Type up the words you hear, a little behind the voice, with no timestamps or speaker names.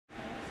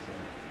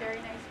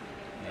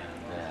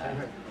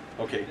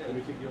Okay.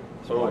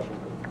 So,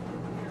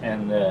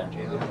 and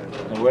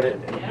what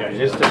is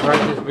this the part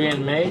that's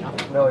being made?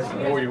 No, it's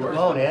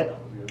Oh, Ed.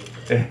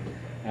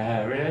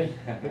 Really?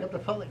 Pick up the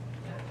phone.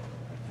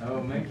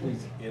 Oh, make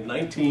these. In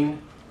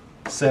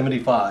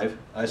 1975,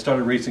 I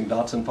started racing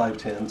Datsun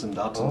 510s and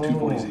Datsun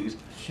 240Zs.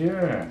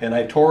 Sure. And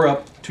I tore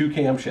up 2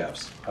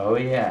 camshafts. Oh,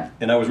 yeah.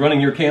 And I was running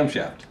your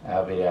camshaft.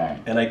 I'll be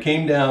darned. And I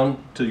came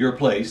down to your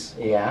place.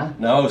 Yeah?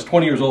 Now, I was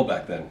 20 years old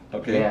back then,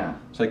 okay? Yeah.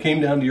 So I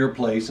came down to your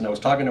place, and I was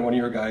talking to one of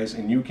your guys,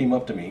 and you came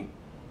up to me.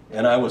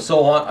 And I was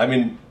so I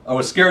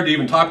was scared to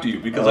even talk to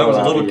you because I was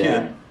a little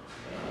kid.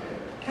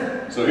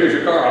 So here's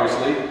your car,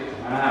 obviously.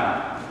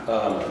 Ah.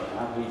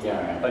 I'll be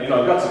darned. You know,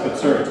 I've got some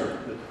concerns.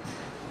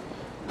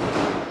 I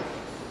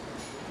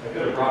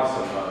could have brought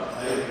some, I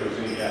didn't think there was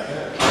any gas in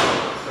it.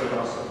 Could have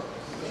brought some.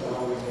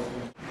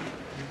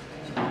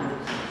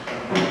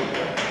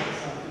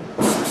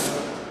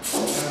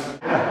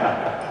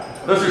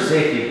 Those are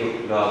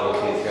safety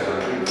goggles he's got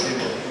on.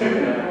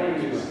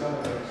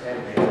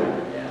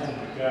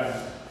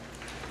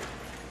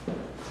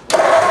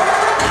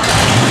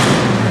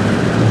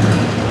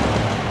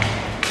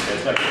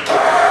 It's like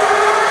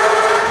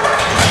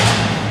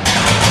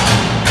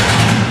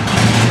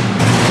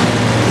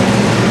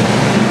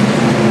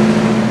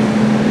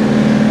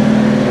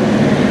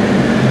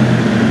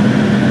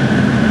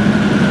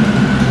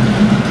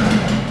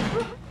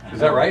Is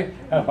that right?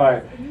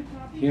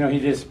 You know, he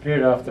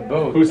disappeared off the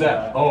boat. Who's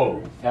that?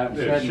 Tom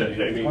Shit,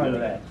 Shedden. One of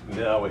that.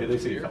 No, wait, they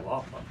see you come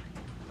off.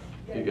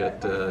 You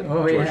got Oh,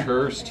 George yeah.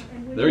 Hurst.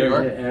 There you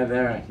are. Yeah,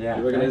 there. Yeah.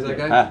 You recognize that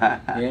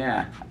guy?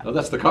 Yeah. Oh,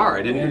 that's the car.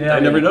 I Yeah,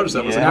 never noticed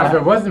that was a Now, if car.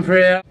 it wasn't for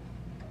that,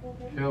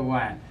 Phil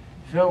Wine.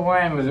 Phil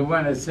Wine was the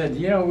one that said,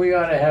 you know, we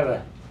ought to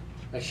have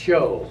a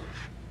show.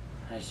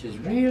 I says,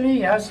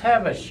 really? Us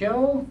have a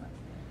show?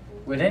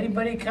 Would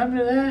anybody come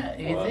to that?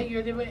 You think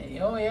you're the way?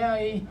 Oh, yeah,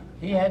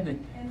 he had the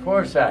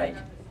foresight.